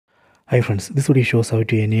Hi friends, this video shows how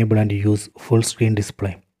to enable and use full screen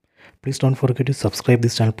display. Please don't forget to subscribe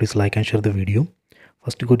this channel. Please like and share the video.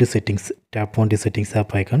 First go to settings, tap on the settings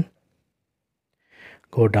app icon.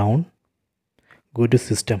 Go down, go to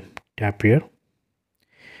system, tap here.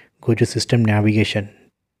 Go to system navigation,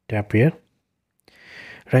 tap here.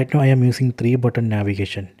 Right now I am using 3-button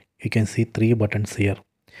navigation. You can see 3 buttons here.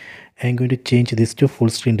 I am going to change this to full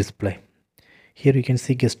screen display. Here you can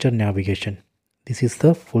see gesture navigation. This is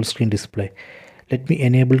the full screen display. Let me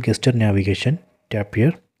enable gesture navigation. Tap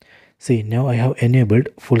here. See, now I have enabled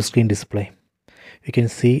full screen display. You can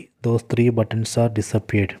see those 3 buttons are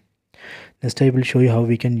disappeared. Next I will show you how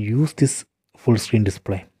we can use this full screen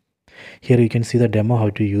display. Here you can see the demo how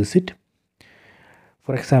to use it.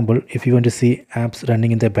 For example, if you want to see apps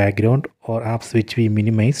running in the background or apps which we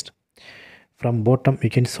minimized, from bottom you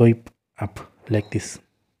can swipe up like this.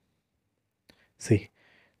 See,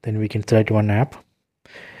 then we can select one app.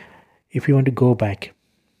 If you want to go back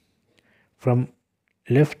from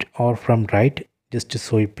left or from right, just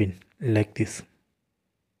swipe in like this.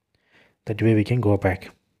 That way we can go back.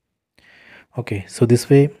 Okay, so this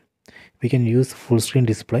way we can use full screen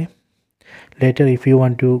display. Later if you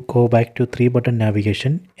want to go back to 3-button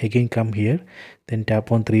navigation, again come here, then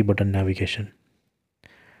tap on 3-button navigation.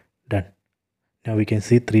 Done. Now we can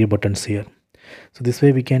see 3 buttons here. So this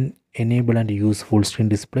way we can enable and use full screen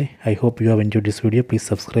display. I hope you have enjoyed this video. Please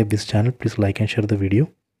subscribe this channel. Please like and share the video.